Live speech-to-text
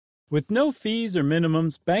With no fees or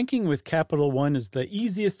minimums, banking with Capital One is the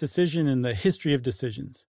easiest decision in the history of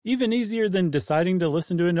decisions. Even easier than deciding to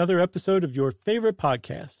listen to another episode of your favorite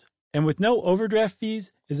podcast. And with no overdraft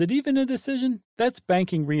fees, is it even a decision? That's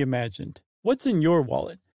banking reimagined. What's in your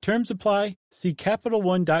wallet? Terms apply. See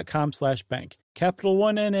CapitalOne.com/bank. Capital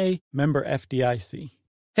One N.A., member FDIC.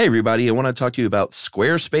 Hey everybody, I want to talk to you about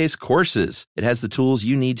Squarespace Courses. It has the tools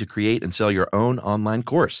you need to create and sell your own online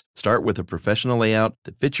course. Start with a professional layout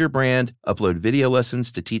that fits your brand, upload video lessons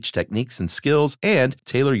to teach techniques and skills, and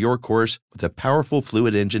tailor your course with a powerful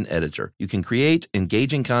Fluid Engine editor. You can create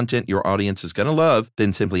engaging content your audience is going to love,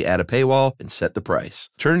 then simply add a paywall and set the price.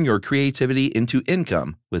 Turn your creativity into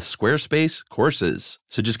income with Squarespace Courses.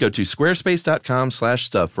 So just go to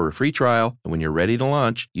squarespace.com/stuff for a free trial, and when you're ready to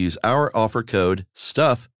launch, use our offer code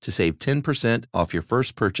STUFF to save 10% off your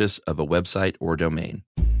first purchase of a website or domain.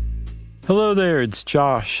 Hello there, it's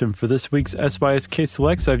Josh, and for this week's SYSK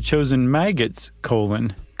Selects, I've chosen maggots,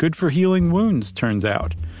 good for healing wounds, turns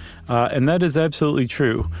out. And that is absolutely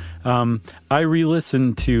true. I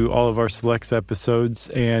re-listened to all of our Selects episodes,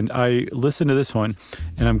 and I listened to this one,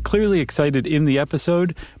 and I'm clearly excited in the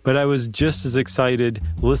episode, but I was just as excited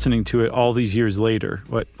listening to it all these years later,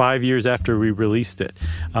 5 years after we released it.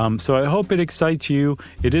 So I hope it excites you.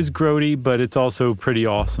 It is grody, but it's also pretty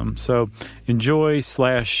awesome. So enjoy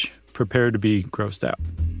 / prepare to be grossed out.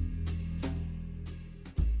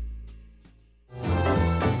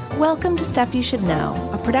 Welcome to Stuff You Should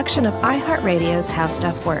Know, a production of iHeartRadio's How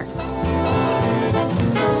Stuff Works.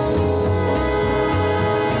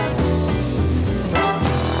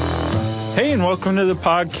 Hey, and welcome to the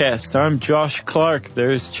podcast. I'm Josh Clark.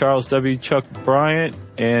 There's Charles W. Chuck Bryant,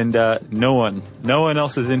 and no one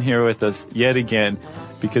else is in here with us yet again,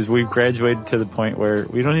 because we've graduated to the point where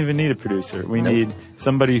we don't even need a producer. We need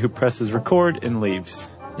somebody who presses record and leaves.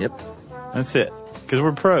 Yep. That's it, because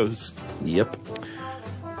we're pros. Yep.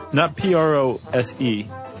 Not P-R-O-S-E,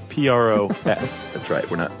 P-R-O-S. That's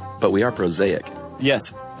right, we're not, but we are prosaic.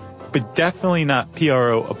 Yes, but definitely not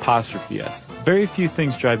P-R-O-apostrophe-S. Very few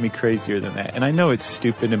things drive me crazier than that. And I know it's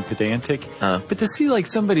stupid and pedantic, but to see like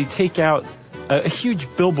somebody take out a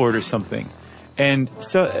huge billboard or something, and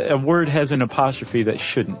so a word has an apostrophe that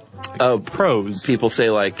shouldn't. Oh, pros. People say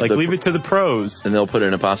like leave it to the pros. And they'll put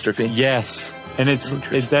an apostrophe? Yes. And it's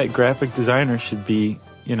that graphic designer should be,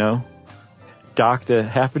 docked a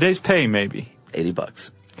half a day's pay, maybe.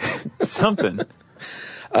 $80. Something.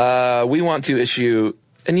 We want to issue,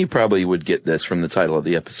 and you probably would get this from the title of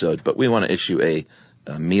the episode, but we want to issue a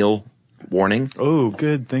meal warning. Oh,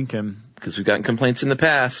 good thinking. Because we've gotten complaints in the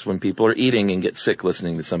past when people are eating and get sick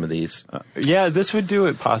listening to some of these. Yeah, this would do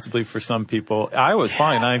it possibly for some people. I was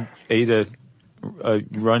fine. I ate a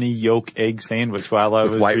runny yolk egg sandwich while I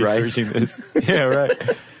was researching this. Yeah, right.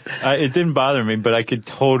 It didn't bother me, but I could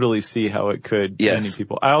totally see how it could many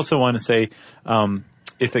people. I also want to say,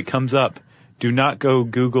 if it comes up, do not go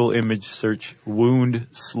Google image search wound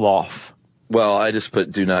slough. Well, I just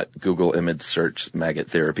put do not Google image search maggot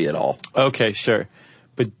therapy at all. Okay, sure.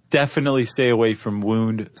 But definitely stay away from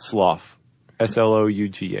wound slough.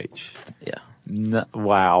 S-L-O-U-G-H. Yeah.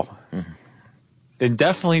 Wow. Mm-hmm. And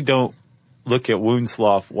definitely don't look at wound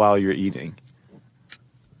slough while you're eating.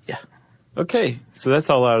 Yeah. Okay, so that's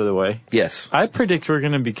all out of the way. Yes. I predict we're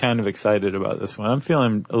going to be kind of excited about this one. I'm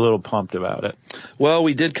feeling a little pumped about it. Well,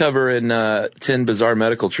 we did cover in 10 Bizarre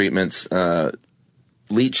Medical Treatments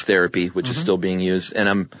leech therapy, which is still being used, and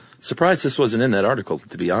I'm surprised this wasn't in that article,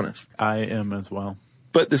 to be honest. I am as well.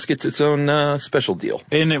 But this gets its own special deal.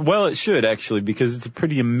 And it should, actually, because it's a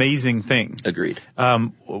pretty amazing thing. Agreed.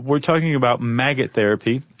 We're talking about maggot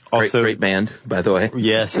therapy. Also, great band, by the way.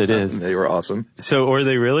 Yes, it is. They were awesome. So, were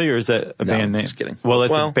they really, or is that a band name? Just kidding. Well,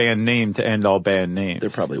 it's a band name to end all band names. There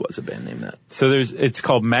probably was a band name that. So it's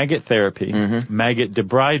called maggot therapy, maggot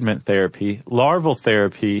debridement therapy, larval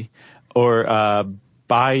therapy, or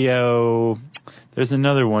there's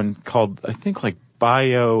another one called, I think,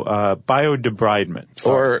 biodebridement.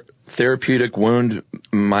 Sorry. Or therapeutic wound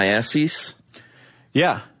myiasis.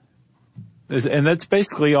 Yeah. And that's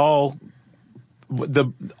basically all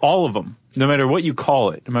of them, no matter what you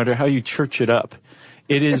call it, no matter how you church it up.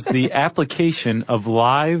 It is the application of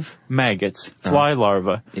live maggots, fly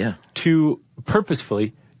larvae,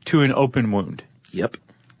 purposefully to an open wound. Yep.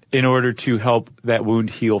 In order to help that wound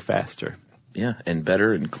heal faster. Yeah, and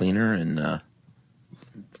better and cleaner and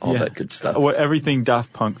all that good stuff. Everything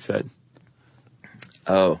Daft Punk said.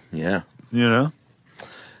 Oh, yeah. You know?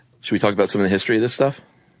 Should we talk about some of the history of this stuff?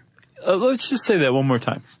 Let's just say that one more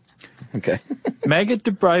time. Okay. Maggot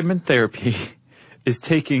debridement therapy is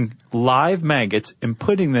taking live maggots and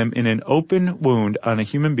putting them in an open wound on a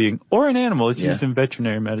human being or an animal. It's used in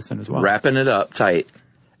veterinary medicine as well. Wrapping it up tight.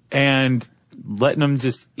 And letting them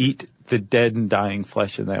just eat the dead and dying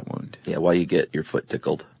flesh in that wound. Yeah, while you get your foot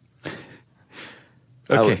tickled.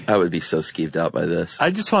 Okay. I would be so skeeved out by this.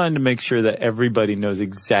 I just wanted to make sure that everybody knows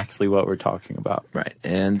exactly what we're talking about. Right.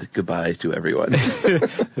 And goodbye to everyone.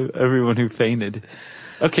 Everyone who fainted.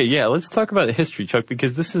 Okay, yeah, let's talk about the history, Chuck,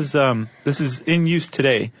 because this is in use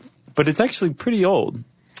today, but it's actually pretty old.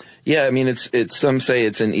 Yeah, I mean, it's some say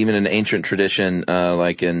it's even an ancient tradition,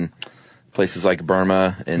 like in places like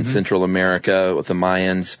Burma and Central America with the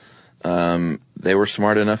Mayans. They were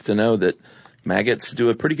smart enough to know that maggots do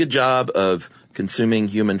a pretty good job of consuming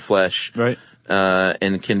human flesh, right?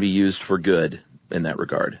 And can be used for good in that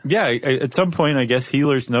regard. Yeah, at some point, I guess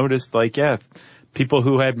healers noticed, people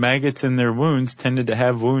who had maggots in their wounds tended to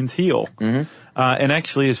have wounds heal. Mm-hmm. And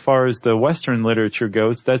actually, as far as the Western literature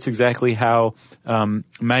goes, that's exactly how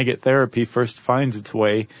maggot therapy first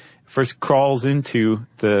crawls into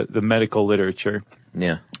the medical literature.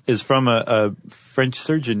 Yeah. Is from a French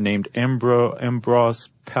surgeon named Ambroise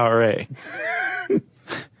Paré.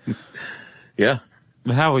 Yeah.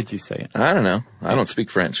 How would you say it? I don't know. I don't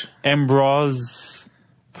speak French. Ambroise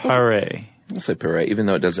Paré. I'll say Paré, even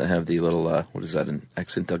though it doesn't have the little, what is that, an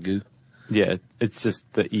accent aigu? Yeah, it's just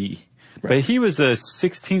the E. Right. But he was a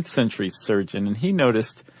 16th century surgeon, and he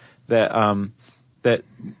noticed that that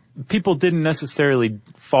people didn't necessarily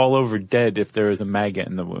fall over dead if there was a maggot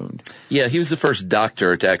in the wound. Yeah, he was the first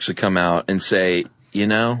doctor to actually come out and say,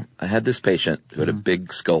 I had this patient who had a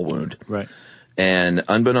big skull wound. Right. And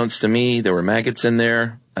unbeknownst to me, there were maggots in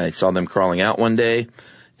there. I saw them crawling out one day.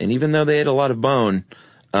 And even though they ate a lot of bone,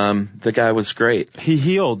 the guy was great. He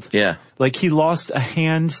healed. Yeah. He lost a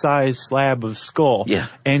hand-sized slab of skull. Yeah.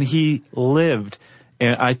 And he lived.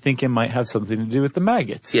 And I think it might have something to do with the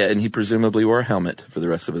maggots. Yeah, and he presumably wore a helmet for the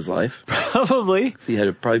rest of his life. Probably. So he had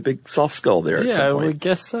a probably big soft skull there at some Yeah, point. I would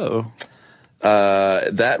guess so.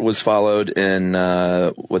 That was followed in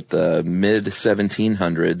the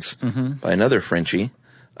mid-1700s by another Frenchie,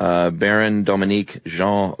 Baron Dominique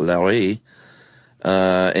Jean Larrey.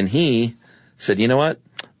 And he said, you know what?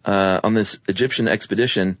 On this Egyptian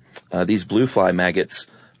expedition, these blue fly maggots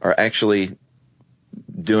are actually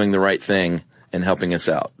doing the right thing and helping us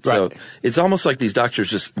out. Right. So it's almost like these doctors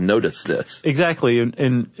just noticed this. Exactly.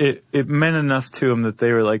 And it meant enough to them that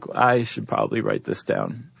they were like, I should probably write this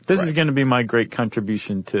down. This is going to be my great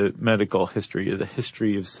contribution to medical history, the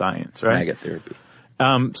history of science, right? Maggot therapy.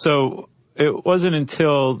 So it wasn't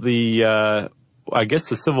until the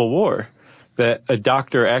Civil War that a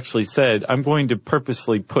doctor actually said, I'm going to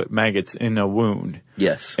purposely put maggots in a wound.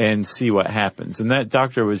 Yes. And see what happens. And that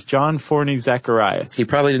doctor was John Forney Zacharias. He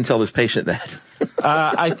probably didn't tell his patient that.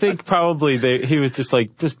 I think probably he was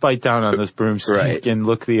just bite down on this broomstick and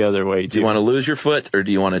look the other way. Do you want to lose your foot or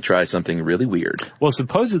do you want to try something really weird? Well,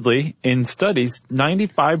 supposedly in studies,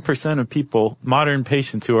 95% of people, modern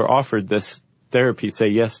patients who are offered this therapy say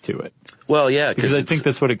yes to it. Well, yeah. Because I think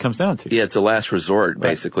that's what it comes down to. Yeah, it's a last resort,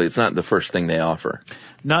 basically. Right. It's not the first thing they offer.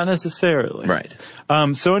 Not necessarily. Right.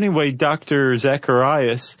 So anyway, Dr.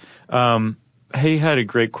 Zacharias, he had a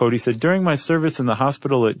great quote. He said, during my service in the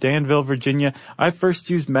hospital at Danville, Virginia, I first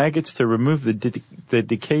used maggots to remove the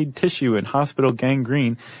decayed tissue in hospital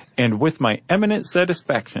gangrene, and with my eminent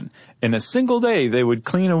satisfaction, in a single day they would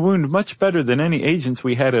clean a wound much better than any agents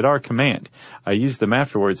we had at our command. I used them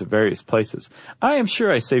afterwards at various places. I am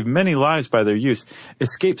sure I saved many lives by their use,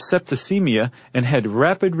 escaped septicemia, and had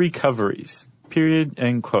rapid recoveries. Period.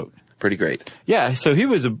 End quote. Pretty great. Yeah, so he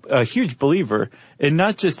was a huge believer and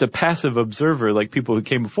not just a passive observer like people who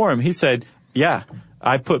came before him. He said, yeah,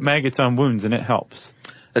 I put maggots on wounds and it helps.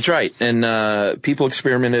 That's right. And people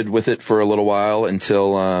experimented with it for a little while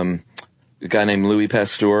until a guy named Louis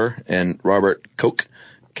Pasteur and Robert Koch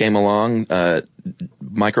came along,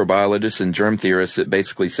 microbiologists and germ theorists that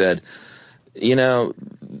basically said,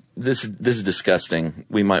 this is disgusting.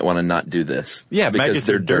 We might want to not do this. Yeah, because maggots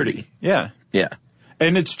they're are dirty. Yeah. Yeah.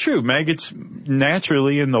 And it's true. Maggots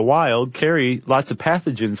naturally in the wild carry lots of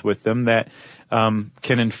pathogens with them that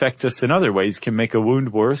can infect us in other ways, can make a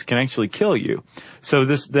wound worse, can actually kill you. So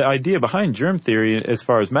the idea behind germ theory as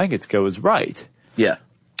far as maggots go is right. Yeah.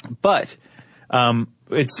 But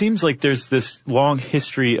it seems like there's this long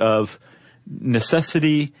history of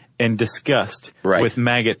necessity and disgust with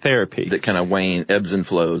maggot therapy. That kind of ebbs and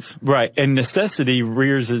flows. Right. And necessity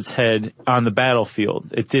rears its head on the battlefield.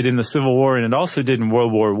 It did in the Civil War, and it also did in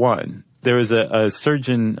World War I. There was a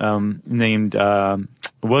surgeon named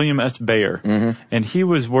William S. Bayer. Mm-hmm. And he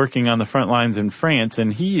was working on the front lines in France,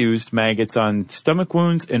 and he used maggots on stomach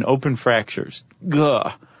wounds and open fractures.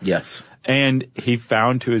 Gah. Yes. And he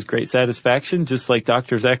found to his great satisfaction, just like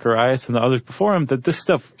Dr. Zacharias and the others before him, that this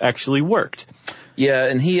stuff actually worked. Yeah,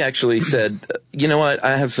 and he actually said, you know what,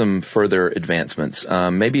 I have some further advancements.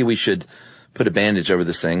 Maybe we should put a bandage over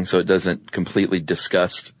this thing so it doesn't completely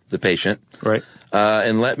disgust the patient. Right.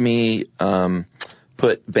 And let me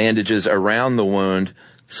put bandages around the wound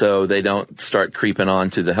so they don't start creeping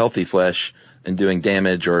onto the healthy flesh and doing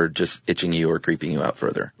damage or just itching you or creeping you out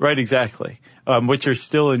further. Right, exactly. Which are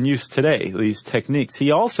still in use today, these techniques.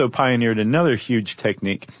 He also pioneered another huge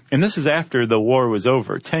technique, and this is after the war was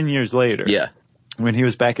over, 10 years later. Yeah. When he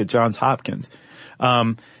was back at Johns Hopkins.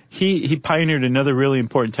 He pioneered another really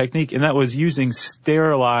important technique, and that was using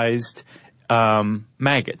sterilized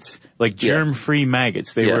maggots, like germ-free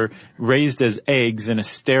maggots. They were raised as eggs in a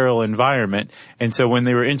sterile environment, and so when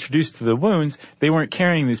they were introduced to the wounds, they weren't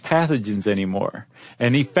carrying these pathogens anymore.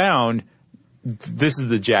 And he found this is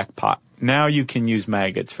the jackpot. Now you can use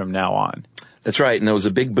maggots from now on. That's right, and there was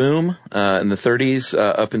a big boom in the 30s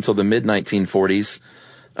up until the mid-1940s.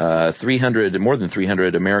 More than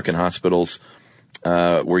 300 American hospitals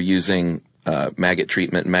were using maggot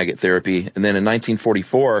treatment and maggot therapy. And then in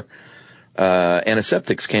 1944,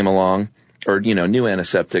 antiseptics came along, or, new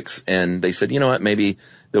antiseptics, and they said, you know what, maybe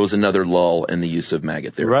there was another lull in the use of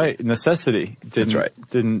maggot therapy. Right, necessity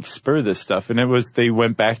didn't spur this stuff. And they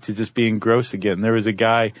went back to just being gross again. There was a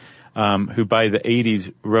guy who by the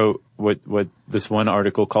 80s wrote what this one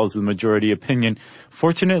article calls the majority opinion.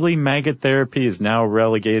 Fortunately, maggot therapy is now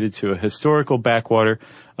relegated to a historical backwater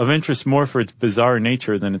of interest more for its bizarre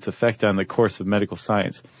nature than its effect on the course of medical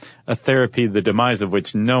science, a therapy the demise of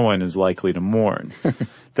which no one is likely to mourn.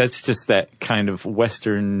 That's just that kind of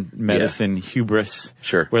Western medicine hubris.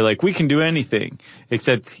 Sure. Where we can do anything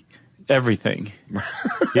except everything,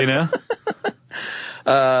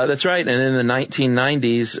 That's right. And in the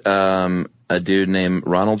 1990s, a dude named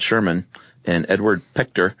Ronald Sherman and Edward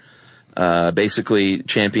Pechter basically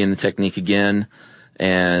championed the technique again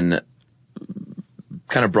and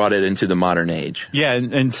kind of brought it into the modern age. Yeah,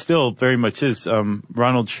 and still very much is.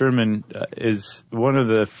 Ronald Sherman is one of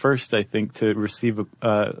the first, I think, to receive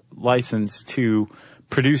a license to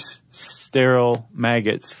produce sterile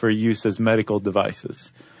maggots for use as medical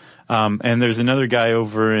devices. And there's another guy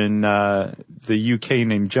over in the UK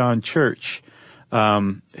named John Church,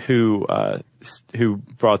 who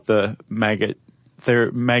brought the maggot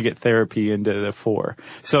therapy into the fore.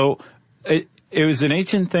 So it was an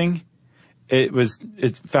ancient thing.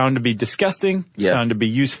 It's found to be disgusting. It's found to be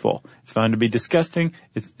useful. It's found to be disgusting.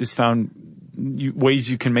 It's found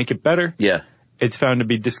ways you can make it better. Yeah. It's found to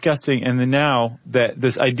be disgusting, and then now that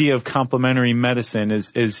this idea of complementary medicine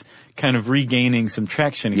is kind of regaining some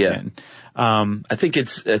traction again. I think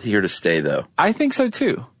it's here to stay, though. I think so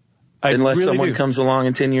too. Unless really someone do. comes along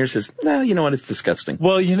in 10 years and says, no, you know what, it's disgusting.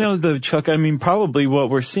 Well, though, Chuck, probably what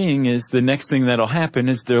we're seeing is the next thing that'll happen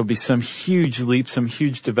is there'll be some huge leap, some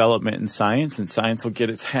huge development in science, and science will get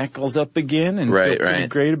its hackles up again and feel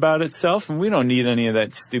great about itself, and we don't need any of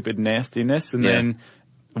that stupid nastiness, and then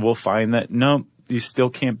we'll find that, no, you still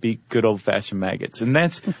can't beat good old-fashioned maggots. And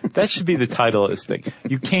that should be the title of this thing.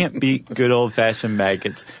 You can't beat good old-fashioned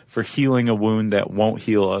maggots for healing a wound that won't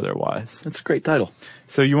heal otherwise. That's a great title.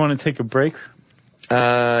 So you want to take a break?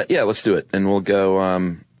 Yeah, let's do it. And we'll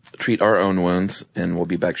go treat our own wounds, and we'll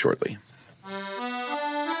be back shortly.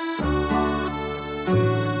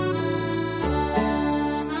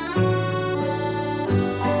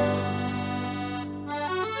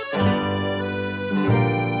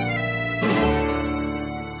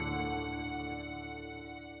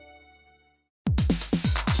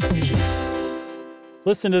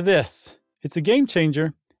 Listen to this. It's a game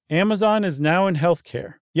changer. Amazon is now in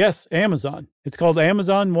healthcare. Yes, Amazon. It's called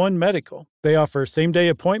Amazon One Medical. They offer same-day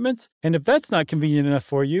appointments, and if that's not convenient enough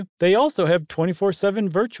for you, they also have 24/7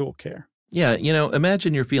 virtual care. Yeah,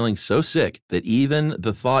 imagine you're feeling so sick that even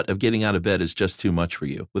the thought of getting out of bed is just too much for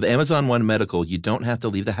you. With Amazon One Medical, you don't have to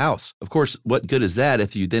leave the house. Of course, what good is that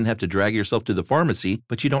if you then have to drag yourself to the pharmacy,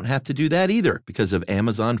 but you don't have to do that either because of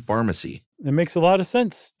Amazon Pharmacy. It makes a lot of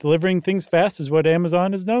sense. Delivering things fast is what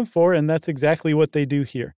Amazon is known for, and that's exactly what they do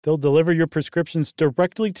here. They'll deliver your prescriptions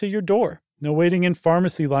directly to your door. No waiting in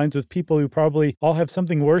pharmacy lines with people who probably all have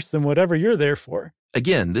something worse than whatever you're there for.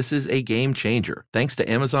 Again, this is a game changer. Thanks to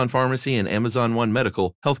Amazon Pharmacy and Amazon One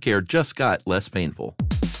Medical, healthcare just got less painful.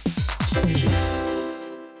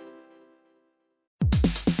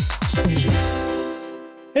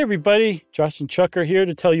 Hey everybody, Josh and Chuck are here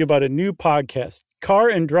to tell you about a new podcast. Car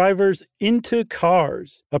and Driver's Into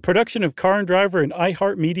Cars, a production of Car and Driver and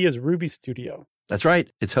iHeartMedia's Ruby Studio. That's right.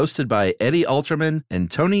 It's hosted by Eddie Alterman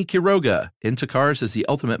and Tony Quiroga. Into Cars is the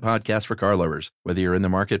ultimate podcast for car lovers. Whether you're in the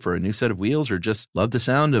market for a new set of wheels or just love the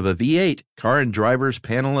sound of a V8, Car and Driver's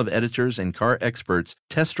panel of editors and car experts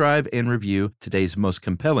test drive and review today's most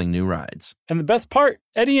compelling new rides. And the best part,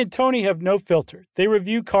 Eddie and Tony have no filter. They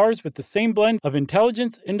review cars with the same blend of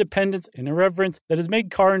intelligence, independence, and irreverence that has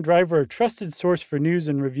made Car and Driver a trusted source for news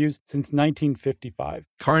and reviews since 1955.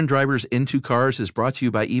 Car and Driver's Into Cars is brought to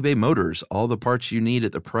you by eBay Motors. All the parts you need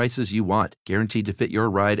at the prices you want, guaranteed to fit your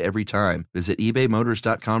ride every time. Visit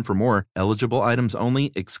ebaymotors.com for more. Eligible items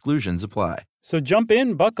only. Exclusions apply. So jump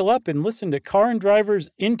in, buckle up, and listen to Car and Driver's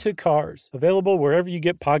Into Cars, available wherever you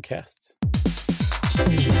get podcasts.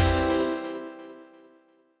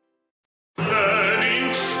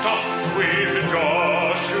 Learning stuff with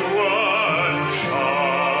Joshua and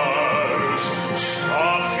Charles.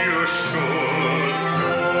 Stuff you should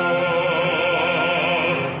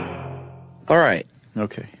know. All right.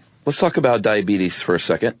 Okay. Let's talk about diabetes for a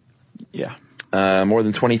second. Yeah. More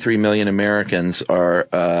than 23 million Americans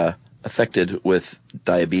are affected with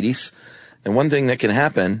diabetes. And one thing that can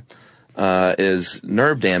happen is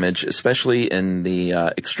nerve damage, especially in the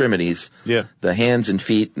extremities. Yeah. The hands and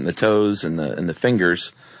feet and the toes and the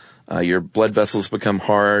fingers. Your blood vessels become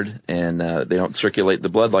hard and they don't circulate the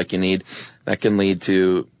blood like you need. That can lead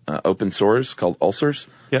to open sores called ulcers,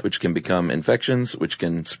 which can become infections, which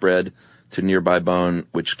can spread to nearby bone,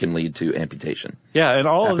 which can lead to amputation. Yeah, and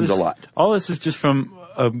all happens of this, a lot. All this is just from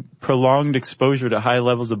a prolonged exposure to high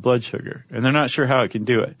levels of blood sugar, and they're not sure how it can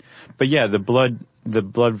do it. But yeah, the blood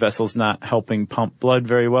vessel's not helping pump blood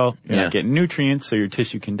very well. You're not getting nutrients, so your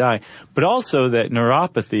tissue can die. But also that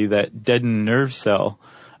neuropathy, that deadened nerve cell,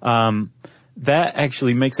 that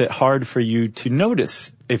actually makes it hard for you to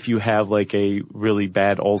notice if you have like a really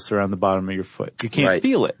bad ulcer on the bottom of your foot. You can't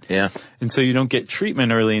feel it. Yeah. And so you don't get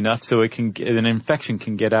treatment early enough so an infection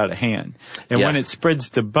can get out of hand. And when it spreads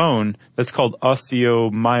to bone, that's called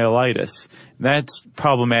osteomyelitis. That's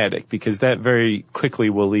problematic because that very quickly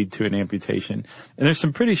will lead to an amputation. And there's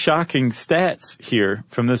some pretty shocking stats here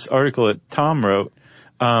from this article that Tom wrote.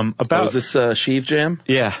 About is this Sheave Jam?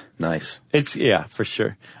 Yeah. Nice. It's for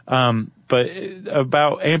sure. But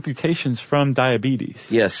about amputations from diabetes.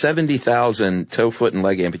 Yeah, 70,000 toe, foot, and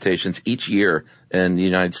cut amputations each year in the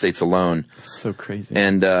United States alone. So crazy.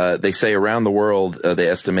 And they say around the world, they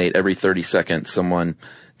estimate every 30 seconds someone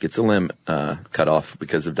gets a limb cut off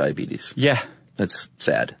because of diabetes. Yeah. That's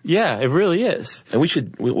sad. Yeah, it really is. And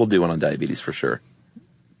we'll do one on diabetes for sure.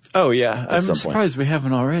 Oh, yeah. I'm surprised we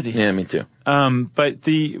haven't already. Yeah, me too. But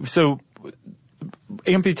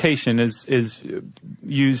amputation is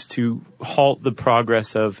used to halt the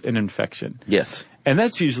progress of an infection. Yes. And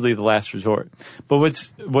that's usually the last resort. But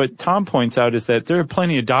what Tom points out is that there are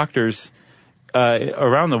plenty of doctors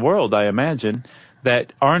around the world, I imagine,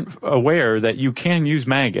 that aren't aware that you can use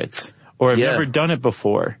maggots or have never done it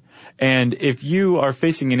before. And if you are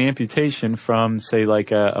facing an amputation from, say,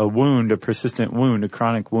 like a wound, a persistent wound, a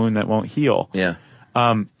chronic wound that won't heal,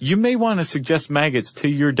 you may want to suggest maggots to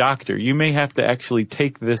your doctor. You may have to actually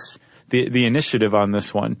take the initiative on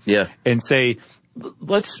this one and say,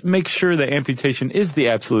 let's make sure that amputation is the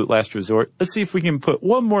absolute last resort. Let's see if we can put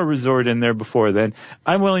one more resort in there before then.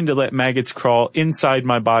 I'm willing to let maggots crawl inside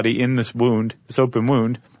my body in this wound, this open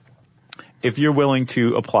wound, if you're willing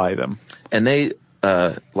to apply them. And they,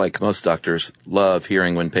 like most doctors, love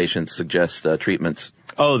hearing when patients suggest treatments.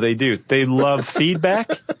 Oh, they do. They love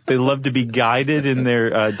feedback. They love to be guided in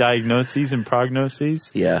their diagnoses and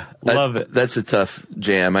prognoses. Yeah. Love it. That's a tough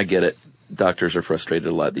jam. I get it. Doctors are frustrated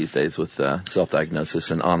a lot these days with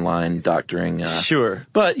self-diagnosis and online doctoring. Sure.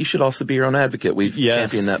 But you should also be your own advocate. We've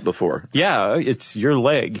championed that before. Yeah, it's your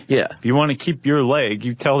leg. Yeah. If you want to keep your leg,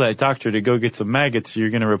 you tell that doctor to go get some maggots, you're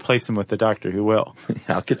going to replace him with the doctor who will.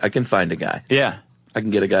 I can find a guy. Yeah. I can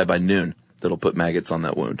get a guy by noon that'll put maggots on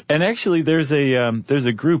that wound. And actually, there's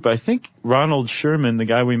a group. I think Ronald Sherman, the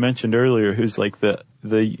guy we mentioned earlier, who's like the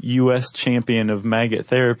U.S. champion of maggot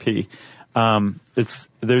therapy.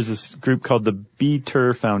 There's this group called the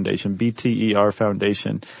BTER Foundation, BTER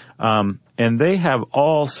Foundation, and they have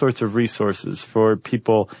all sorts of resources for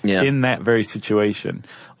people in that very situation,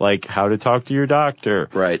 like how to talk to your doctor.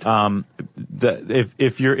 Right.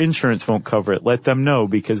 If your insurance won't cover it, let them know,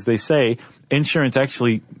 because they say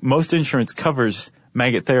most insurance covers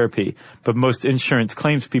maggot therapy, but most insurance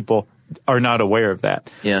claims people are not aware of that.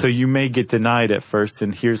 Yeah. So you may get denied at first,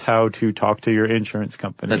 and here's how to talk to your insurance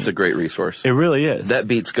company. That's a great resource. It really is. That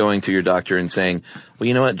beats going to your doctor and saying, well,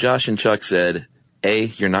 you know what, Josh and Chuck said A,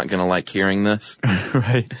 you're not going to like hearing this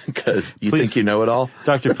Right. because you Please. think you know it all.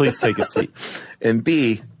 Doctor, please take a seat. And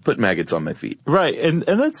B, put maggots on my feet. Right. And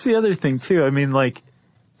that's the other thing, too. I mean, like,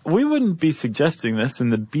 we wouldn't be suggesting this,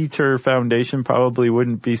 and the BTER Foundation probably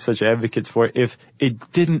wouldn't be such advocates for it if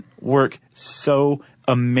it didn't work so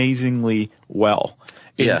amazingly well.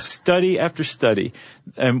 In Yeah. study after study,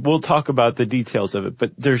 and we'll talk about the details of it,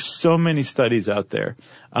 but there's so many studies out there.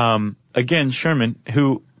 Again, Sherman,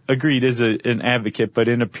 who agreed is an advocate, but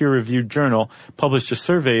in a peer-reviewed journal, published a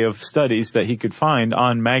survey of studies that he could find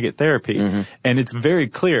on maggot therapy. And it's very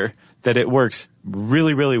clear that it works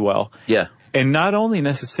really, really well. Yeah. And not only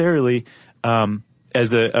necessarily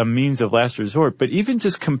as a means of last resort, but even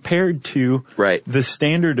just compared to Right. the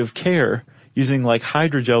standard of care using like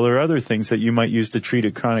hydrogel or other things that you might use to treat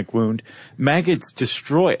a chronic wound, maggots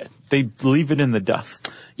destroy it. They leave it in the dust.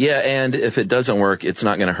 Yeah, and if it doesn't work, it's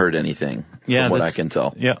not going to hurt anything, Yeah, from what I that's- can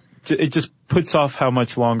tell. Yeah. It just puts off how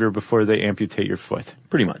much longer before they amputate your foot.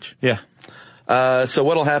 Pretty much. Yeah. So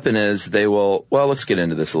what'll happen is they will, well, let's get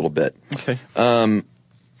into this a little bit. Okay.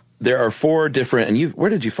 There are 4 different, and where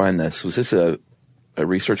did you find this? Was this a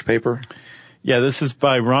research paper? Yeah, this is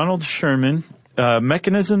by Ronald Sherman.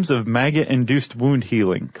 Mechanisms of maggot-induced wound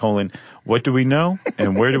healing, what do we know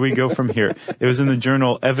and where do we go from here? It was in the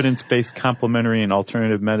journal Evidence-Based Complementary and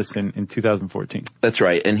Alternative Medicine in 2014. That's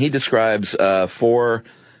right. And he describes 4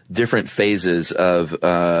 different phases of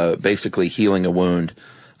basically healing a wound.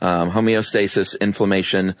 Homeostasis,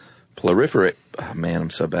 inflammation, proliferate. Oh, man, I'm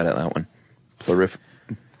so bad at that one.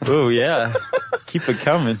 Oh, yeah. Keep it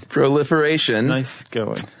coming. Proliferation. Nice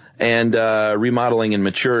going. And remodeling and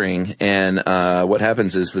maturing. And what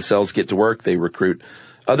happens is the cells get to work. They recruit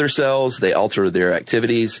other cells. They alter their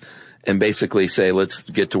activities and basically say, let's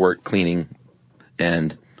get to work cleaning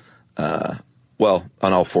and, on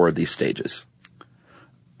all 4 of these stages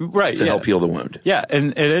Right. to help heal the wound. Yeah,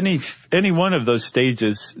 and at any one of those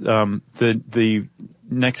stages, the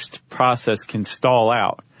next process can stall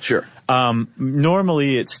out. Sure.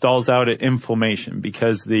 Normally it stalls out at inflammation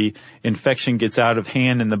because the infection gets out of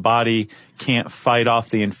hand and the body can't fight off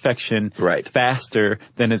the infection Right. faster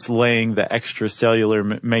than it's laying the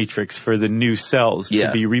extracellular matrix for the new cells Yeah.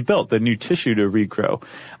 to be rebuilt, the new tissue to regrow.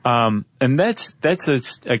 And that's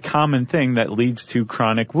a common thing that leads to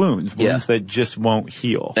chronic wounds Yeah. that just won't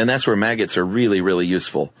heal. And that's where maggots are really, really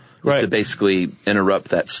useful. Is Right. to basically interrupt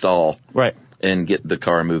that stall. Right. And get the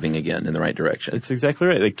car moving again in the right direction. That's exactly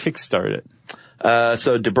right. They kickstart it.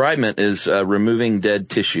 So debridement is removing dead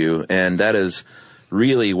tissue, and that is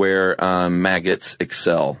really where maggots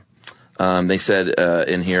excel. They said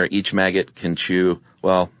in here each maggot can chew,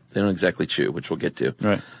 well, they don't exactly chew, which we'll get to.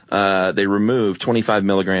 Right. They remove 25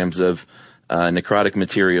 milligrams of necrotic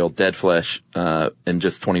material, dead flesh, in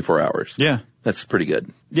just 24 hours. Yeah. That's pretty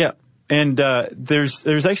good. Yeah. And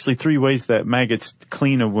there's actually 3 ways that maggots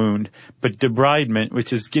clean a wound, but debridement,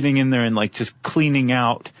 which is getting in there and like just cleaning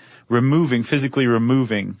out, physically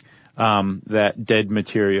removing that dead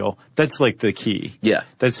material, that's like the key. Yeah.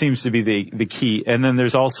 That seems to be the key. And then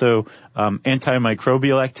there's also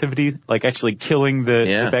antimicrobial activity, like actually killing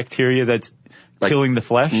the bacteria that's killing the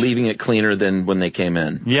flesh. Leaving it cleaner than when they came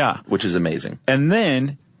in. Yeah. Which is amazing. And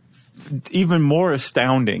then, even more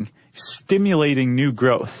astounding, stimulating new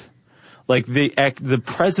growth. Like the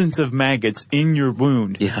presence of maggots in your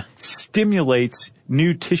wound stimulates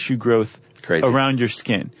new tissue growth Crazy. around your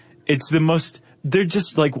skin. It's they're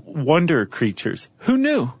just like wonder creatures. Who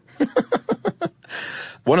knew?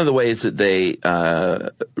 One of the ways that they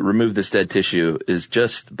remove this dead tissue is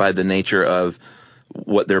just by the nature of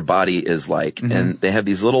what their body is like. Mm-hmm. And they have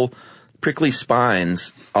these little prickly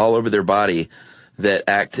spines all over their body that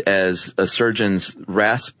act as a surgeon's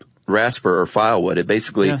rasper or file would. It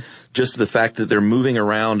basically, just the fact that they're moving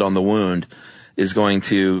around on the wound is going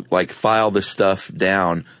to like file the stuff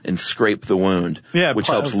down and scrape the wound, which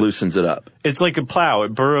helps loosens it up. It's like a plow.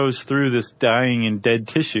 It burrows through this dying and dead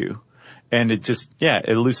tissue. And it just,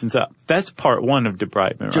 it loosens up. That's part 1 of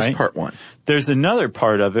debridement, right? Just part 1. There's another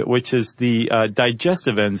part of it, which is the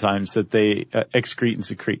digestive enzymes that they excrete and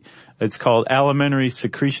secrete. It's called alimentary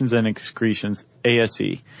secretions and excretions, ASE.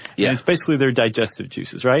 Yeah. And it's basically their digestive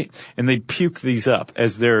juices, right? And they puke these up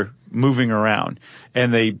as they're moving around.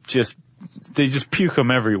 And they just puke them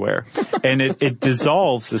everywhere. And it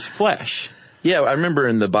dissolves this flesh. Yeah, I remember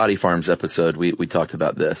in the Body Farms episode, we talked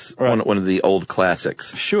about this. Right. One of the old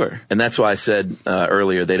classics. Sure. And that's why I said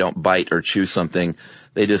earlier they don't bite or chew something.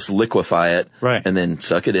 They just liquefy it and then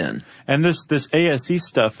suck it in. And this ASE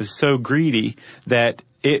stuff is so greedy that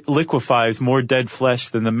it liquefies more dead flesh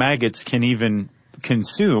than the maggots can even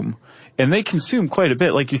consume. And they consume quite a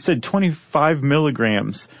bit. Like you said, 25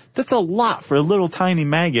 milligrams That's a lot for a little tiny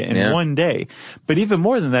maggot in one day. But even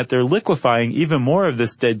more than that, they're liquefying even more of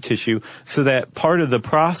this dead tissue so that part of the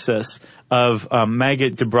process of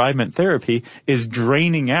maggot debridement therapy is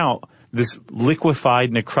draining out this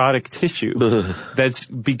liquefied necrotic tissue that's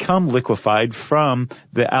become liquefied from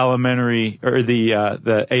the alimentary or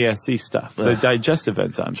the ASE stuff, the digestive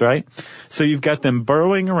enzymes, right? So you've got them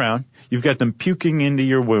burrowing around. You've got them puking into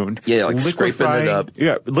your wound. Yeah, like scraping it up.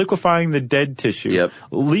 Yeah, liquefying the dead tissue.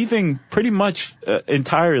 Leaving pretty much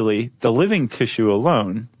entirely the living tissue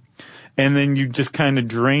alone. And then you just kind of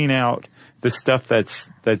drain out the stuff that's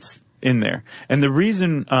in there. And the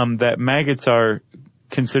reason that maggots are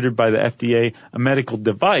considered by the FDA a medical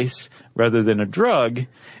device rather than a drug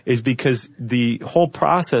is because the whole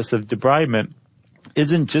process of debridement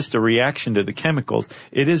isn't just a reaction to the chemicals.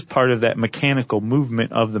 It is part of that mechanical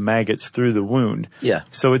movement of the maggots through the wound. Yeah.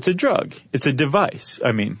 So it's a drug. It's a device.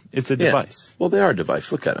 I mean, it's a device. Well, they are a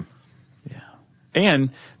device. Look at them. Yeah. And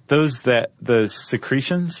the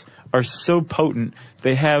secretions are so potent,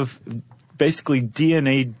 they have basically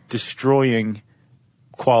DNA destroying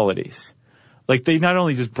qualities. Like, they not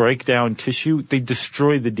only just break down tissue, they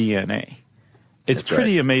destroy the DNA. It's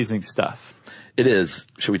pretty amazing stuff. It is.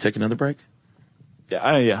 Should we take another break?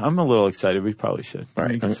 Yeah, I'm a little excited. We probably should. All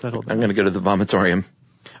right, I'm going to go to the vomitorium.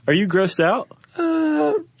 Are you grossed out?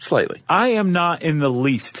 Slightly. I am not in the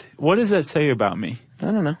least. What does that say about me? I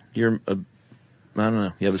don't know. I don't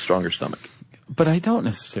know. You have a stronger stomach. But I don't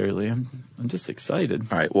necessarily. I'm just excited.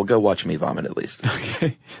 All right, well, go watch me vomit at least.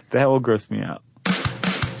 Okay, that will gross me out.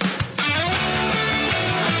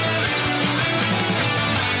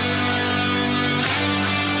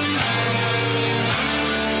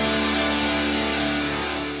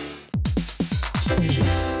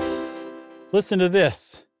 Listen to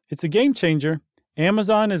this. It's a game changer.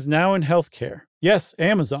 Amazon is now in healthcare. Yes,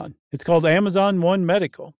 Amazon. It's called Amazon One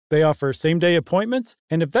Medical. They offer same-day appointments,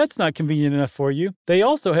 and if that's not convenient enough for you, they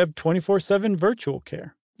also have 24/7 virtual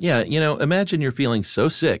care. Yeah, imagine you're feeling so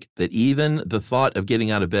sick that even the thought of getting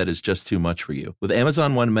out of bed is just too much for you. With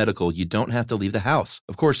Amazon One Medical, you don't have to leave the house.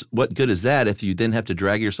 Of course, what good is that if you then have to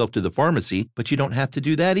drag yourself to the pharmacy, but you don't have to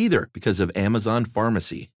do that either because of Amazon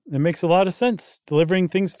Pharmacy. It makes a lot of sense. Delivering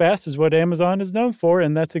things fast is what Amazon is known for,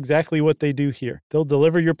 and that's exactly what they do here. They'll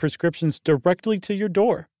deliver your prescriptions directly to your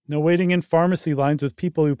door. No waiting in pharmacy lines with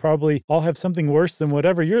people who probably all have something worse than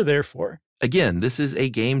whatever you're there for. Again, this is a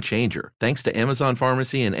game changer. Thanks to Amazon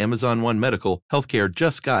Pharmacy and Amazon One Medical, healthcare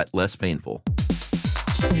just got less painful.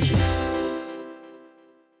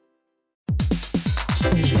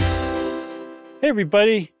 Hey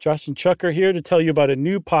everybody, Josh and Chuck are here to tell you about a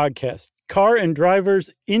new podcast, Car and Driver's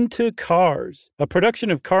Into Cars, a production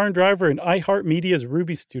of Car and Driver and iHeartMedia's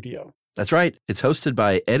Ruby Studio. That's right. It's hosted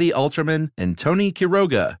by Eddie Alterman and Tony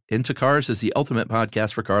Quiroga. Into Cars is the ultimate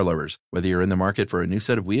podcast for car lovers. Whether you're in the market for a new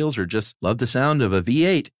set of wheels or just love the sound of a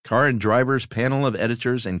V8, Car and Driver's panel of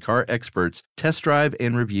editors and car experts test drive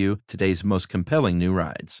and review today's most compelling new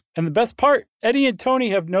rides. And the best part, Eddie and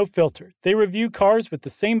Tony have no filter. They review cars with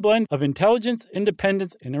the same blend of intelligence,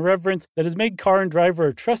 independence, and irreverence that has made Car and Driver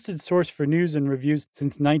a trusted source for news and reviews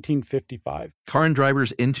since 1955. Car and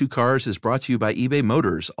Driver's Into Cars is brought to you by eBay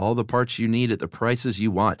Motors. All the parts you need at the prices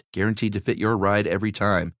you want, guaranteed to fit your ride every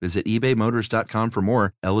time. Visit ebaymotors.com for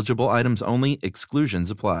more. Eligible items only.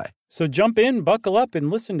 Exclusions apply. So jump in, buckle up,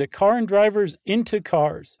 and listen to Car and Driver's Into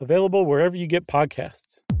Cars, available wherever you get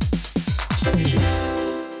podcasts.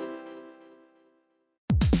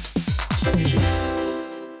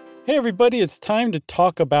 Hey everybody, it's time to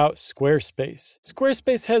talk about Squarespace.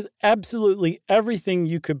 Squarespace has absolutely everything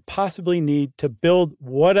you could possibly need to build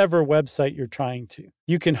whatever website you're trying to.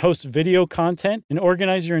 You can host video content and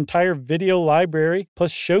organize your entire video library,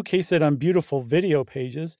 plus showcase it on beautiful video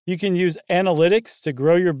pages. You can use analytics to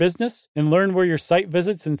grow your business and learn where your site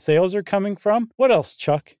visits and sales are coming from. What else,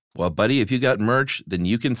 Chuck? Well, buddy, if you got merch, then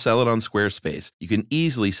you can sell it on Squarespace. You can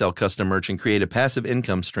easily sell custom merch and create a passive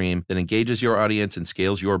income stream that engages your audience and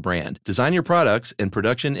scales your brand. Design your products, and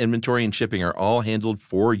production, inventory, and shipping are all handled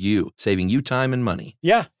for you, saving you time and money.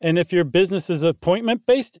 Yeah, and if your business is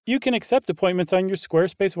appointment-based, you can accept appointments on your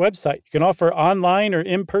Squarespace website. You can offer online or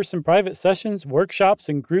in-person private sessions, workshops,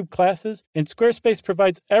 and group classes, and Squarespace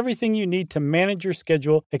provides everything you need to manage your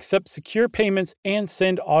schedule, accept secure payments, and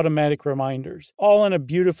send automatic reminders, all on a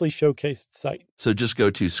beautifully showcased site. So just go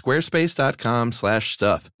to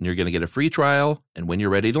squarespace.com/stuff and you're going to get a free trial. And when you're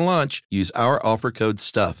ready to launch, use our offer code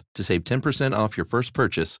STUFF to save 10% off your first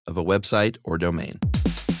purchase of a website or domain.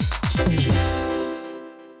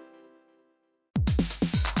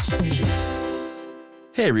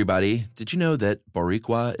 Hey everybody, did you know that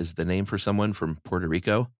Boricua is the name for someone from Puerto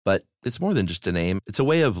Rico? But it's more than just a name. It's a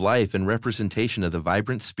way of life and representation of the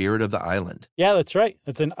vibrant spirit of the island. Yeah, that's right.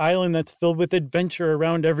 It's an island that's filled with adventure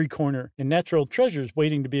around every corner and natural treasures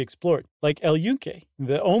waiting to be explored, like El Yunque,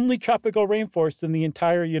 the only tropical rainforest in the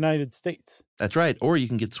entire United States. That's right. Or you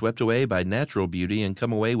can get swept away by natural beauty and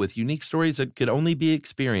come away with unique stories that could only be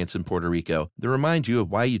experienced in Puerto Rico that remind you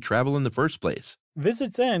of why you travel in the first place.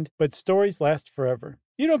 Visits end, but stories last forever.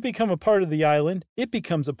 You don't become a part of the island, it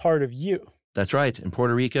becomes a part of you. That's right. In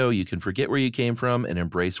Puerto Rico, you can forget where you came from and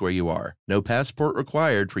embrace where you are. No passport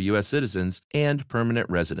required for U.S. citizens and permanent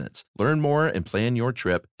residents. Learn more and plan your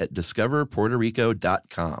trip at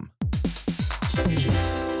discoverpuertorico.com.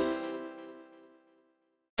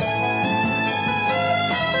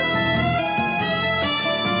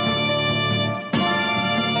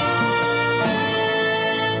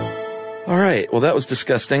 All right. Well, that was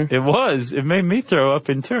disgusting. It was. It made me throw up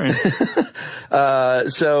in turn.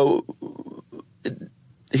 So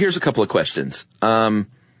here's a couple of questions.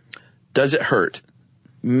 Does it hurt?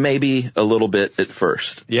 Maybe a little bit at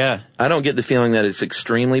first. Yeah. I don't get the feeling that it's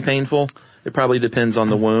extremely painful. It probably depends on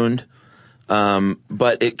the wound.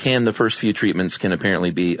 But the first few treatments can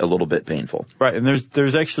apparently be a little bit painful. Right. And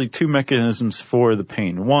there's actually two mechanisms for the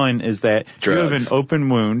pain. One is that you have an open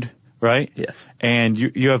wound, right? Yes. And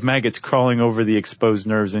you have maggots crawling over the exposed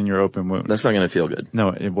nerves in your open wound. That's not going to feel good. No,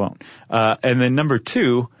 it won't. And then number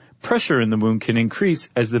two, pressure in the wound can increase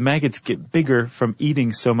as the maggots get bigger from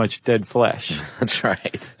eating so much dead flesh. That's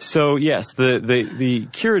right. So yes, the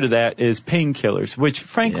cure to that is painkillers, which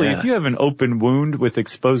frankly, if you have an open wound with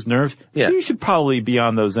exposed nerves, you should probably be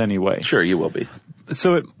on those anyway. Sure, you will be.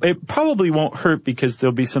 So it probably won't hurt because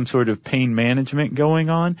there'll be some sort of pain management going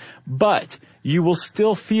on, but you will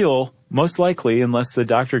still feel, most likely, unless the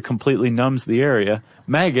doctor completely numbs the area,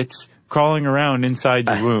 maggots crawling around inside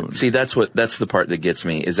your wound. See, that's the part that gets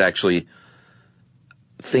me, is actually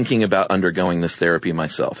thinking about undergoing this therapy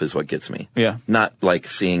myself is what gets me. Yeah. Not like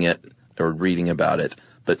seeing it or reading about it,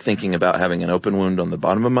 but thinking about having an open wound on the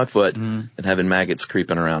bottom of my foot and having maggots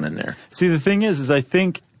creeping around in there. See, the thing is I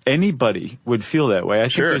think anybody would feel that way. I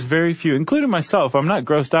think there's very few, including myself. I'm not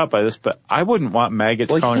grossed out by this, but I wouldn't want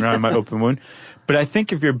maggots crawling around my open wound. But I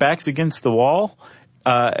think if your back's against the wall,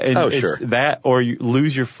 it's that, or you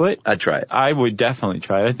lose your foot, I'd try it. I would definitely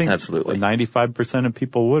try it. I think absolutely 95% of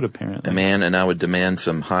people would, apparently. And I would demand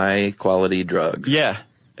some high quality drugs. Yeah.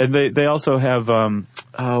 And they also have,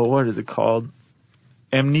 what is it called?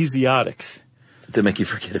 Amnesiotics. To make you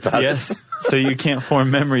forget about it. Yes. So you can't form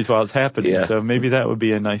memories while it's happening. Yeah. So maybe that would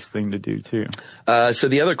be a nice thing to do too. So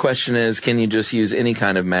the other question is, can you just use any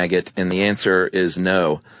kind of maggot? And the answer is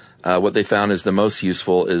no. What they found is the most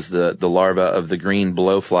useful is the larva of the green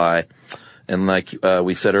blowfly. And like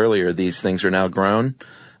we said earlier, these things are now grown,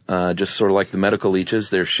 just sort of like the medical leeches.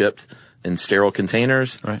 They're shipped in sterile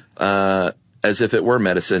containers, as if it were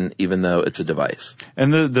medicine, even though it's a device.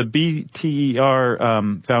 And the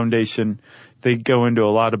BTER Foundation, they go into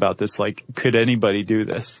a lot about this, like, could anybody do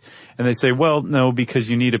this? And they say, well, no, because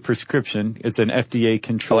you need a prescription. It's an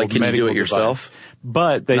FDA-controlled medical device. Can you do it yourself?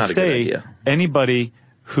 But they say anybody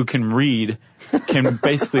who can read can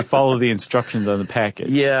basically follow the instructions on the package.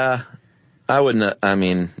 Yeah. I wouldn't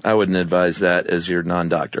advise that as your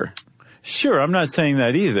non-doctor. Sure, I'm not saying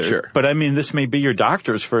that either. Sure. But I mean, this may be your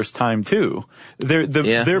doctor's first time too.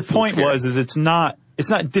 Their point is it's not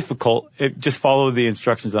difficult. Just follow the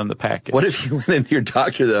instructions on the package. What if you went into your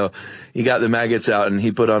doctor though, he got the maggots out and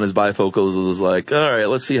he put on his bifocals and was like, all right,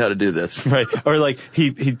 let's see how to do this. Right. Or like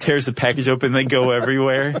he tears the package open, they go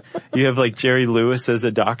everywhere. You have like Jerry Lewis as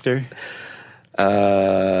a doctor.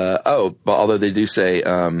 But although they do say,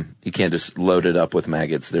 you can't just load it up with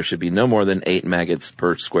maggots. There should be no more than 8 maggots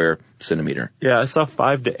per square centimeter. Yeah, I saw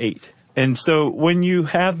 5 to 8. And so when you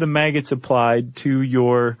have the maggots applied to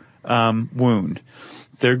your wound,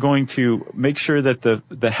 they're going to make sure that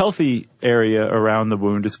the healthy area around the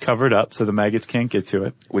wound is covered up so the maggots can't get to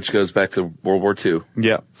it. Which goes back to World War II.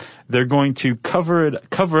 Yeah. They're going to cover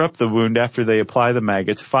up the wound after they apply the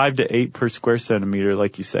maggots, 5 to 8 per square centimeter,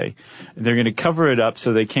 like you say. And they're going to cover it up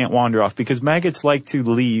so they can't wander off, because maggots like to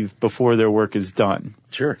leave before their work is done.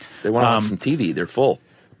 Sure. They want to watch some TV. They're full.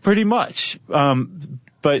 Pretty much.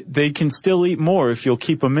 But they can still eat more if you'll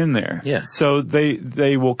keep them in there. Yeah. So they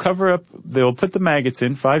will they'll put the maggots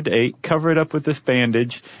in, 5 to 8, cover it up with this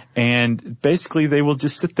bandage, and basically they will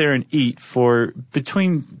just sit there and eat for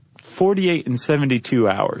between 48 and 72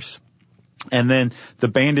 hours. And then the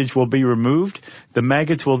bandage will be removed. The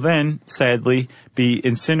maggots will then, sadly, be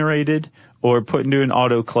incinerated or put into an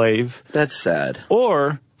autoclave. That's sad.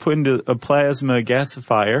 Or put into a plasma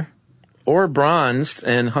gasifier. Or bronzed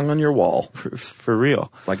and hung on your wall. For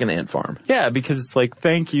real. Like an ant farm. Yeah, because it's like,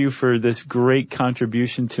 thank you for this great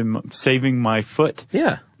contribution to saving my foot.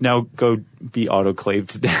 Yeah. Now go be autoclaved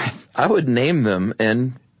to death. I would name them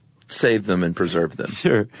and save them and preserve them.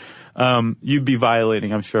 Sure. You'd be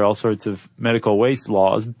violating, I'm sure, all sorts of medical waste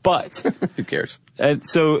laws, but who cares? And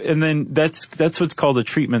then that's what's called a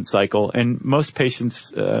treatment cycle. And most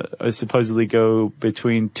patients supposedly go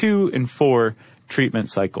between 2 and 4 treatment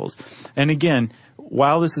cycles. And again,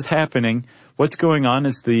 while this is happening, what's going on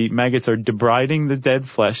is the maggots are debriding the dead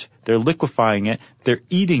flesh, they're liquefying it, they're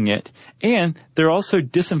eating it, and they're also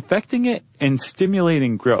disinfecting it and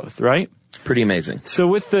stimulating growth, right? Pretty amazing. So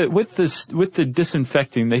with the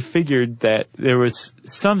disinfecting, they figured that there was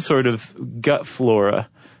some sort of gut flora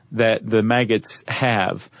that the maggots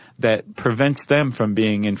have that prevents them from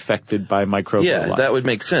being infected by microbial life. That would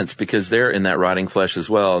make sense because they're in that rotting flesh as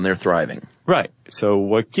well and they're thriving. Right. So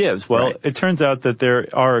what gives? Well, right. It turns out that there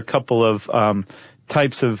are a couple of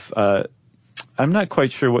types of I'm not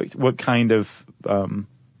quite sure what kind of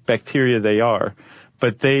bacteria they are,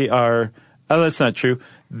 but they are that's not true.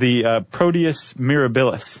 The Proteus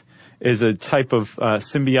mirabilis is a type of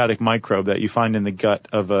symbiotic microbe that you find in the gut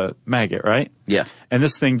of a maggot, right? Yeah. And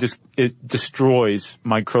this thing it destroys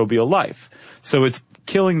microbial life. So it's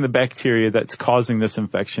killing the bacteria that's causing this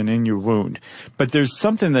infection in your wound. But there's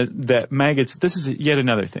something that maggots, this is yet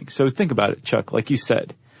another thing. So think about it, Chuck, like you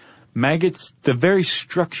said. Maggots, the very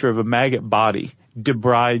structure of a maggot body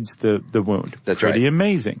debrides the wound. That's Pretty right.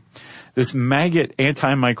 amazing. This maggot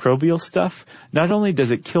antimicrobial stuff, not only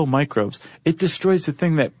does it kill microbes, it destroys the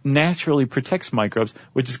thing that naturally protects microbes,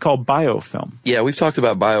 which is called biofilm. Yeah, we've talked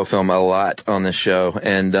about biofilm a lot on this show,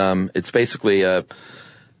 and it's basically a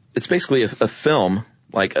film,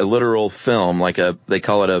 like a literal film, they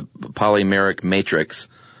call it a polymeric matrix.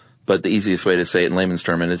 But the easiest way to say it in layman's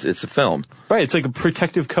term is it's a film. Right, it's like a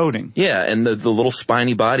protective coating. Yeah, and the little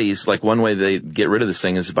spiny bodies, like one way they get rid of this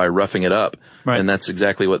thing is by roughing it up. Right. And that's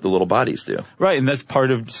exactly what the little bodies do. Right, and that's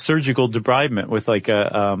part of surgical debridement with like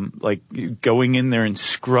going in there and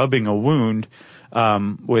scrubbing a wound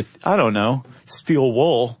with, I don't know, steel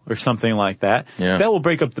wool or something like that. Yeah. That will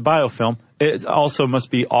break up the biofilm. It also must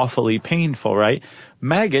be awfully painful, right?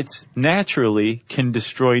 Maggots naturally can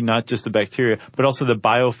destroy not just the bacteria, but also the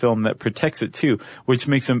biofilm that protects it too, which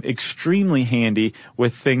makes them extremely handy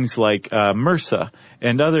with things like MRSA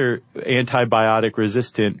and other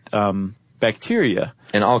antibiotic-resistant bacteria.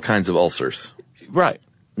 And all kinds of ulcers. Right.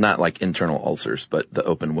 Not like internal ulcers, but the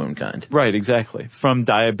open wound kind. Right, exactly. From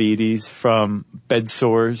diabetes, from bed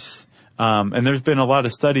sores. And there's been a lot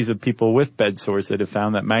of studies of people with bed sores that have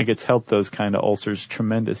found that maggots help those kind of ulcers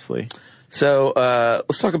tremendously. So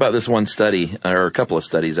let's talk about this one study, or a couple of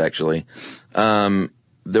studies actually. There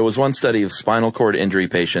was one study of spinal cord injury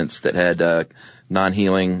patients that had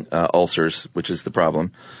non-healing ulcers, which is the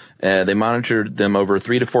problem. They monitored them over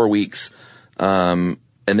 3 to 4 weeks, and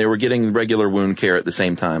they were getting regular wound care at the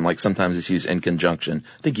same time. Like sometimes it's used in conjunction.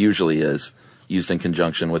 I think usually is used in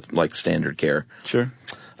conjunction with like standard care. Sure.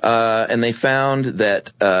 And they found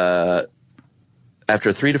that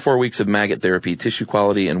after 3 to 4 weeks of maggot therapy, tissue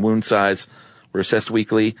quality and wound size were assessed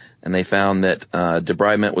weekly, and they found that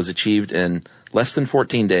debridement was achieved in less than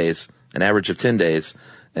 14 days, an average of 10 days,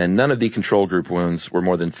 and none of the control group wounds were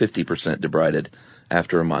more than 50% debrided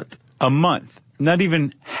after a month. A month. Not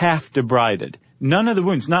even half debrided. None of the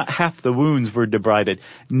wounds, not half the wounds were debrided.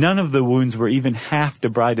 None of the wounds were even half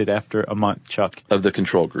debrided after a month, Chuck. Of the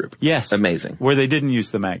control group. Yes. Amazing. Where they didn't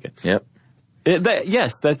use the maggots. Yep.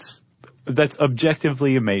 Yes, that's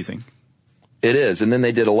objectively amazing. It is. And then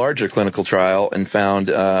they did a larger clinical trial and found,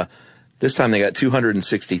 this time they got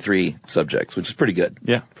 263 subjects, which is pretty good.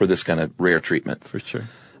 Yeah. For this kind of rare treatment. For sure.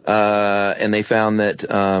 And they found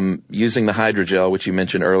that, using the hydrogel, which you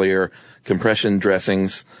mentioned earlier, compression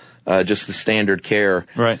dressings, just the standard care.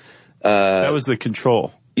 Right. That was the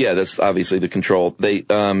control. Yeah, that's obviously the control.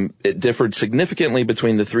 It differed significantly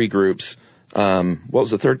between the 3 groups. What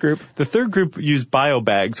was the third group? The third group used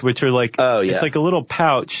biobags, which are like, it's like a little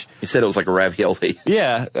pouch. You said it was like a ravioli.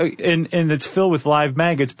 Yeah, and it's filled with live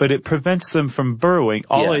maggots, but it prevents them from burrowing.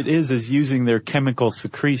 All it is using their chemical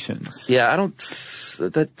secretions. Yeah,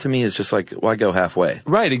 that to me is just like, why go halfway?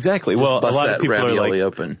 Right, exactly. Well, a lot of people are like,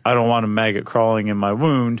 open. I don't want a maggot crawling in my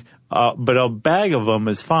wound, but a bag of them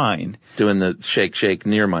is fine. Doing the shake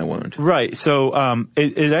near my wound. Right, so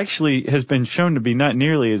it actually has been shown to be not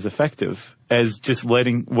nearly as effective as just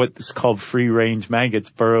letting what's called free-range maggots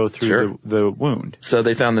burrow through the wound. So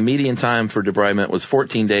they found the median time for debridement was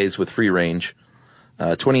 14 days with free range,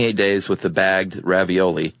 28 days with the bagged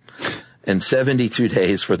ravioli, and 72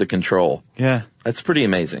 days for the control. Yeah. That's pretty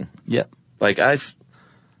amazing. Yep. Like, I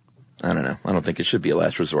don't know. I don't think it should be a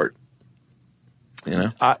last resort. You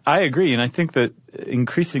know? I agree, and I think that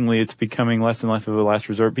increasingly it's becoming less and less of a last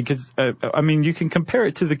resort because, you can compare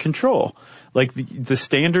it to the control. Like, the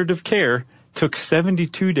standard of care took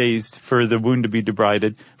 72 days for the wound to be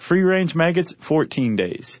debrided. Free-range maggots, 14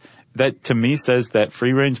 days. That, to me, says that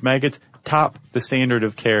free-range maggots top the standard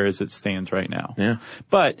of care as it stands right now. Yeah.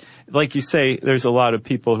 But, like you say, there's a lot of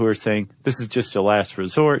people who are saying, this is just a last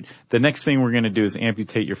resort. The next thing we're going to do is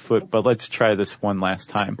amputate your foot, but let's try this one last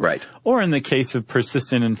time. Right. Or in the case of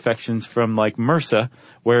persistent infections from, like, MRSA,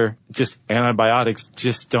 where just antibiotics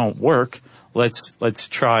just don't work, let's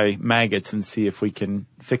try maggots and see if we can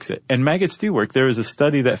fix it. And maggots do work. There was a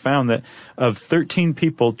study that found that of 13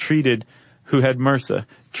 people who had MRSA,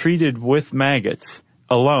 treated with maggots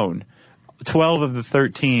alone, 12 of the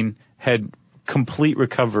 13 had complete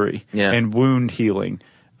recovery and wound healing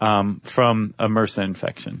from a MRSA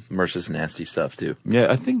infection. MRSA's nasty stuff, too.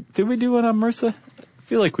 Yeah, did we do one on MRSA? I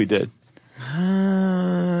feel like we did.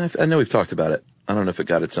 I know we've talked about it. I don't know if it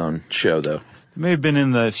got its own show, though. It may have been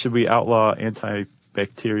in the Should We Outlaw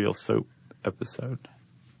Antibacterial Soap episode.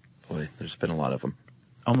 Boy, there's been a lot of them.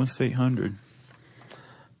 Almost 800.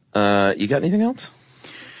 You got anything else?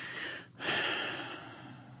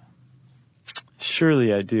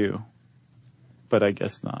 Surely I do, but I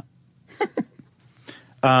guess not.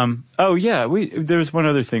 There was one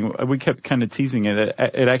other thing. We kept kind of teasing it.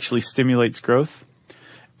 It actually stimulates growth.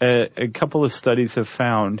 A couple of studies have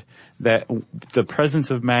found that the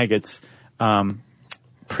presence of maggots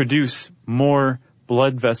produce more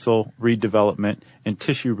blood vessel redevelopment and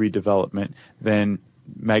tissue redevelopment than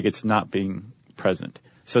maggots not being present.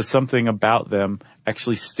 So something about them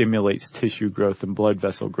actually stimulates tissue growth and blood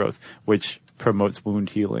vessel growth, which promotes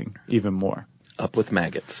wound healing even more. Up with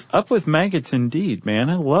maggots. Up with maggots indeed, man.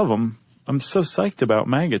 I love them. I'm so psyched about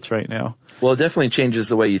maggots right now. Well, it definitely changes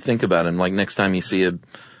the way you think about them. Like next time you see a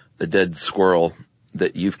dead squirrel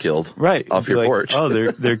that you've killed off your porch. Oh,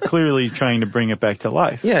 they're clearly trying to bring it back to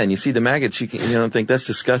life. Yeah, and you see the maggots, you don't think that's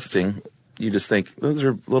disgusting. You just think those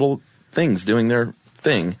are little things doing their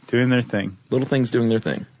thing. Doing their thing. Little things doing their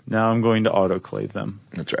thing. Now I'm going to autoclave them.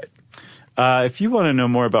 That's right. If you want to know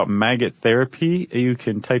more about maggot therapy, you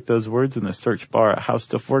can type those words in the search bar at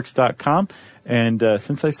howstuffworks.com. And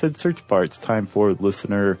since I said search bar, it's time for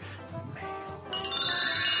listener mail.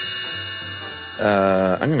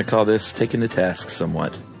 I'm going to call this taking the task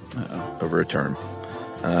somewhat over a term.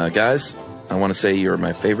 Guys, I want to say you're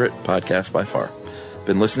my favorite podcast by far.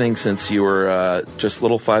 Been listening since you were just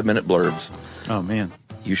little 5-minute blurbs. Oh, man.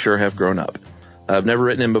 You sure have grown up. I've never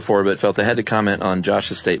written in before, but felt I had to comment on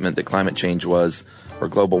Josh's statement that climate change was, or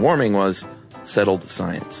global warming was, settled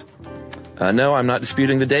science. No, I'm not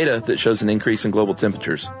disputing the data that shows an increase in global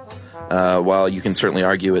temperatures. While you can certainly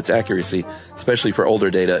argue its accuracy, especially for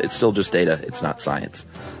older data, it's still just data. It's not science.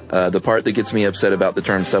 The part that gets me upset about the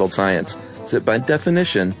term settled science is that by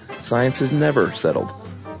definition, science is never settled.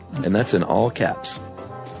 And that's in all caps.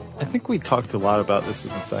 I think we talked a lot about this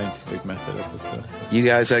in the scientific method episode. You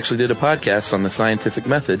guys actually did a podcast on the scientific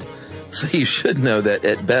method, so you should know that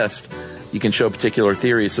at best, you can show a particular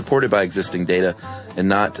theory is supported by existing data and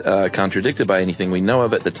not contradicted by anything we know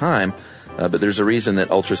of at the time. But there's a reason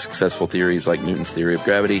that ultra-successful theories like Newton's theory of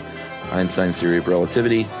gravity, Einstein's theory of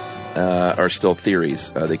relativity, are still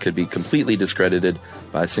theories. They could be completely discredited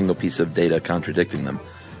by a single piece of data contradicting them.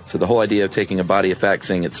 So the whole idea of taking a body of facts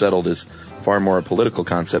saying it's settled is far more a political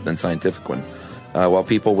concept than scientific one. While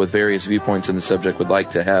people with various viewpoints in the subject would like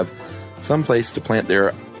to have some place to plant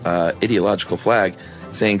their ideological flag,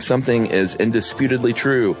 saying something is indisputably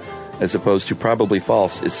true as opposed to probably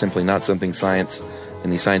false is simply not something science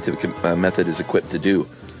and the scientific method is equipped to do.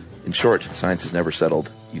 In short, science is never settled.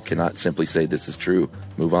 You cannot simply say this is true,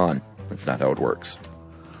 move on. That's not how it works.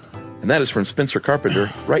 And that is from Spencer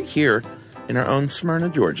Carpenter right here in our own Smyrna,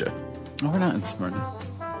 Georgia. Oh, we're not in Smyrna.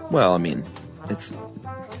 Well, I mean, it's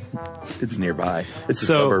nearby. It's a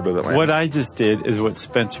suburb of Atlanta. What I just did is what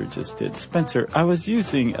Spencer just did. Spencer, I was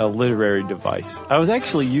using a literary device. I was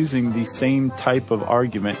actually using the same type of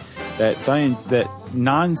argument that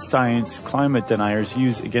non-science climate deniers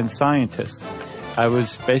use against scientists. I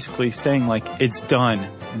was basically saying, like, it's done.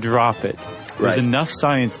 Drop it. There's enough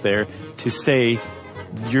science there to say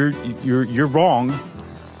you're wrong.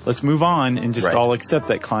 Let's move on and just all accept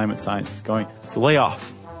that climate science is going. So lay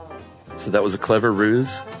off. So that was a clever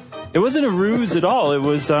ruse? It wasn't a ruse at all. It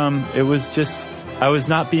was just, I was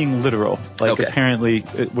not being literal. Apparently,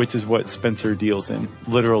 which is what Spencer deals in,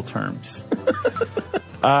 literal terms.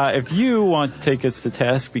 If you want to take us to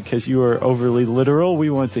task because you are overly literal, we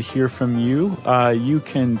want to hear from you. You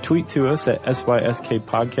can tweet to us at SYSK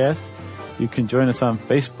Podcast. You can join us on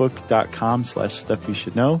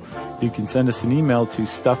Facebook.com/StuffYouShouldKnow. You can send us an email to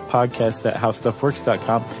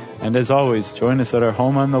StuffPodcast@HowStuffWorks.com. And as always, join us at our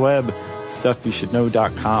home on the web,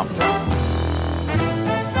 StuffYouShouldKnow.com.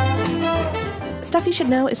 Stuff You Should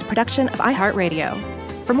Know is a production of iHeartRadio.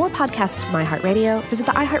 For more podcasts from iHeartRadio, visit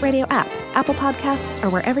the iHeartRadio app, Apple Podcasts, or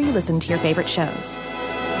wherever you listen to your favorite shows.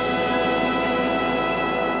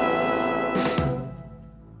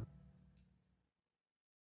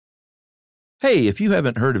 Hey, if you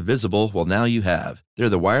haven't heard of Visible, well, now you have. They're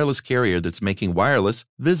the wireless carrier that's making wireless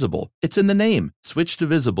visible. It's in the name. Switch to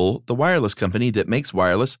Visible, the wireless company that makes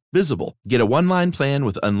wireless visible. Get a one-line plan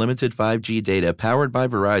with unlimited 5G data powered by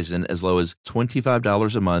Verizon as low as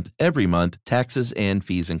 $25 a month, every month, taxes and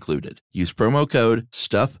fees included. Use promo code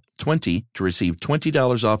STUFF20 to receive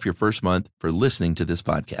 $20 off your first month for listening to this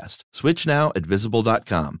podcast. Switch now at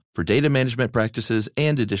Visible.com. For data management practices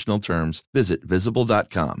and additional terms, visit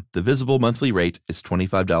Visible.com. The Visible monthly rate is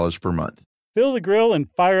 $25 per month. Fill the grill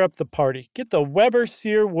and fire up the party. Get the Weber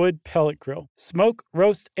Sear Wood Pellet Grill. Smoke,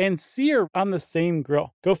 roast, and sear on the same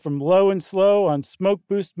grill. Go from low and slow on smoke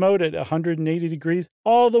boost mode at 180 degrees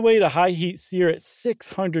all the way to high heat sear at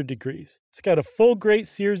 600 degrees. It's got a full grate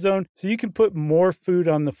sear zone so you can put more food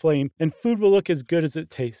on the flame and food will look as good as it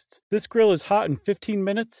tastes. This grill is hot in 15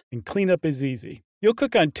 minutes and cleanup is easy. You'll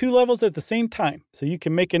cook on 2 levels at the same time, so you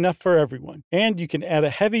can make enough for everyone. And you can add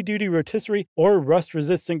a heavy-duty rotisserie or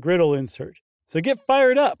rust-resistant griddle insert. So get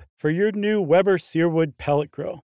fired up for your new Weber Searwood Pellet Grill.